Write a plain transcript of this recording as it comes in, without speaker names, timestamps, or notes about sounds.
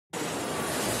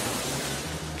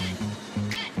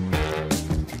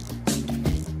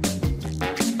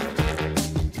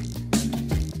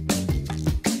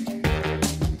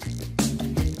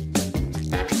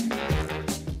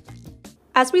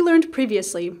As we learned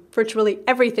previously, virtually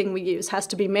everything we use has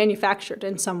to be manufactured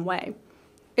in some way.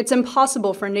 It's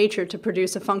impossible for nature to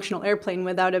produce a functional airplane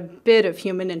without a bit of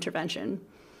human intervention.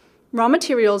 Raw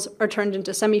materials are turned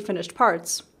into semi-finished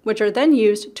parts, which are then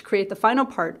used to create the final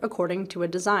part according to a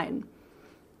design.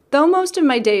 Though most of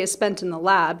my day is spent in the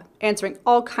lab, answering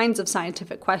all kinds of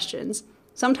scientific questions,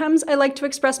 sometimes I like to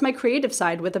express my creative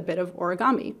side with a bit of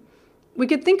origami. We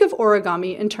could think of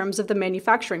origami in terms of the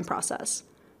manufacturing process.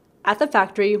 At the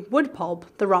factory, wood pulp,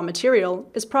 the raw material,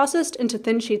 is processed into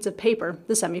thin sheets of paper,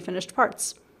 the semi-finished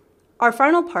parts. Our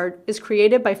final part is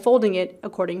created by folding it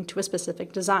according to a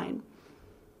specific design.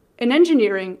 In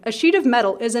engineering, a sheet of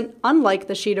metal isn't unlike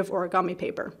the sheet of origami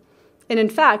paper. And in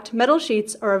fact, metal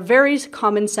sheets are a very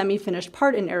common semi-finished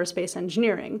part in aerospace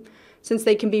engineering, since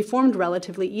they can be formed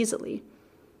relatively easily.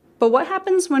 But what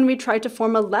happens when we try to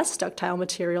form a less ductile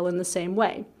material in the same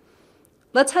way?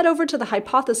 Let's head over to the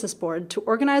hypothesis board to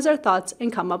organize our thoughts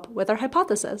and come up with our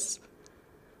hypothesis.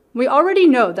 We already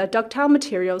know that ductile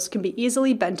materials can be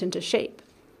easily bent into shape.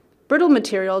 Brittle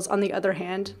materials, on the other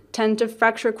hand, tend to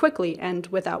fracture quickly and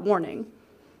without warning.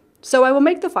 So I will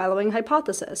make the following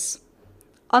hypothesis.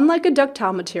 Unlike a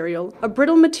ductile material, a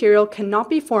brittle material cannot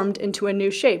be formed into a new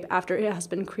shape after it has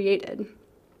been created.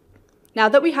 Now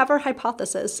that we have our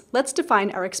hypothesis, let's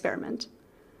define our experiment.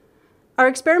 Our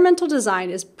experimental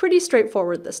design is pretty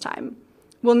straightforward this time.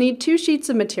 We'll need 2 sheets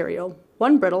of material,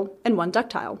 one brittle and one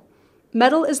ductile.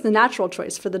 Metal is the natural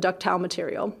choice for the ductile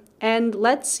material, and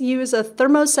let's use a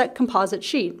thermoset composite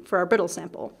sheet for our brittle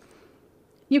sample.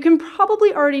 You can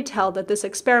probably already tell that this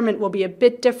experiment will be a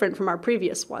bit different from our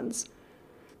previous ones.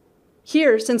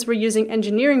 Here, since we're using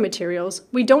engineering materials,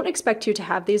 we don't expect you to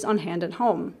have these on hand at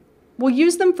home. We'll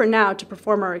use them for now to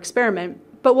perform our experiment,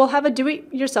 but we'll have a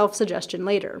do-it-yourself suggestion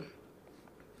later.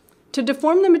 To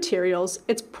deform the materials,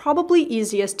 it's probably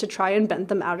easiest to try and bend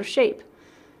them out of shape.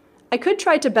 I could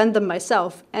try to bend them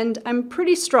myself, and I'm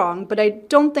pretty strong, but I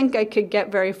don't think I could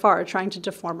get very far trying to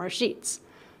deform our sheets.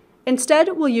 Instead,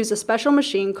 we'll use a special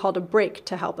machine called a brake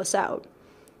to help us out.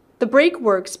 The brake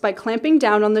works by clamping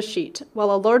down on the sheet,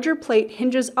 while a larger plate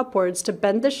hinges upwards to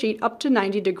bend the sheet up to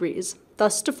 90 degrees,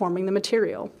 thus deforming the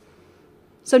material.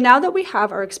 So now that we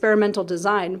have our experimental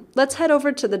design, let's head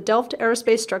over to the Delft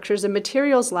Aerospace Structures and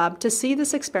Materials Lab to see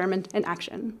this experiment in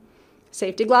action.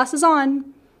 Safety glasses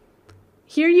on!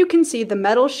 Here you can see the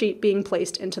metal sheet being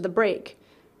placed into the brake.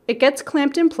 It gets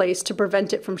clamped in place to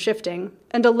prevent it from shifting,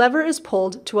 and a lever is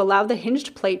pulled to allow the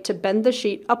hinged plate to bend the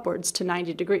sheet upwards to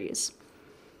 90 degrees.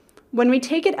 When we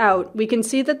take it out, we can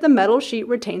see that the metal sheet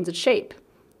retains its shape.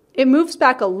 It moves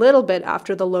back a little bit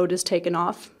after the load is taken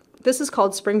off. This is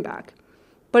called springback.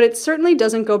 But it certainly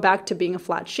doesn't go back to being a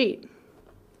flat sheet.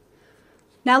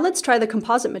 Now let's try the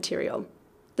composite material.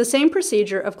 The same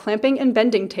procedure of clamping and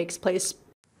bending takes place,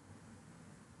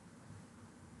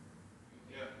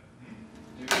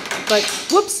 but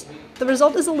whoops, the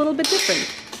result is a little bit different.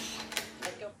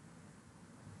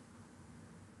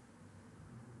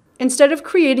 Instead of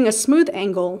creating a smooth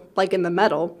angle, like in the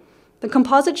metal, the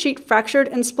composite sheet fractured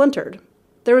and splintered.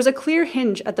 There is a clear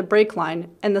hinge at the brake line,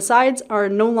 and the sides are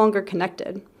no longer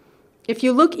connected. If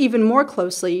you look even more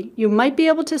closely, you might be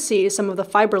able to see some of the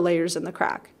fiber layers in the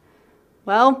crack.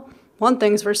 Well, one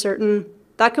thing's for certain,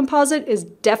 that composite is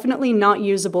definitely not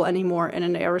usable anymore in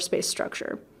an aerospace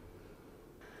structure.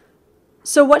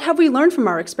 So what have we learned from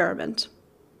our experiment?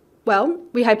 Well,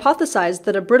 we hypothesized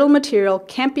that a brittle material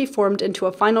can't be formed into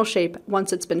a final shape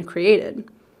once it's been created.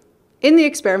 In the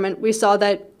experiment, we saw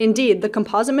that, indeed, the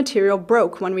composite material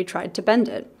broke when we tried to bend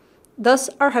it. Thus,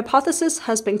 our hypothesis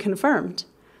has been confirmed.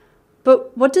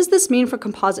 But what does this mean for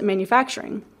composite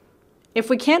manufacturing? If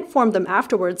we can't form them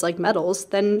afterwards like metals,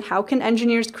 then how can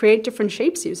engineers create different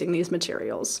shapes using these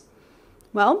materials?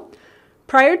 Well,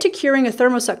 prior to curing a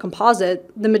thermoset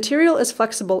composite, the material is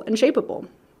flexible and shapeable.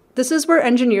 This is where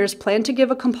engineers plan to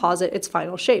give a composite its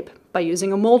final shape, by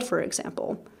using a mold, for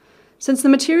example. Since the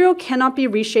material cannot be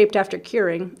reshaped after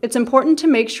curing, it's important to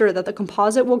make sure that the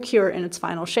composite will cure in its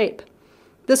final shape.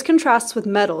 This contrasts with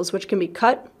metals, which can be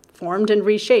cut, formed, and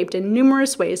reshaped in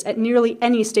numerous ways at nearly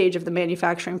any stage of the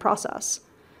manufacturing process.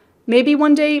 Maybe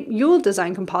one day you'll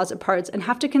design composite parts and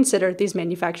have to consider these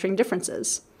manufacturing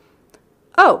differences.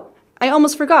 Oh, I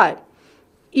almost forgot.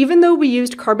 Even though we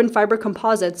used carbon fiber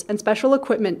composites and special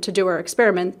equipment to do our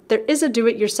experiment, there is a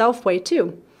do-it-yourself way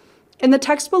too. In the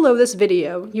text below this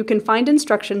video, you can find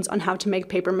instructions on how to make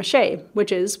paper mache,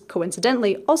 which is,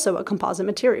 coincidentally, also a composite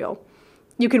material.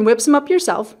 You can whip some up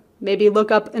yourself, maybe look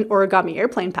up an origami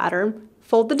airplane pattern,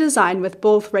 fold the design with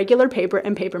both regular paper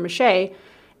and paper mache,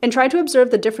 and try to observe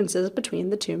the differences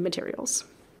between the two materials.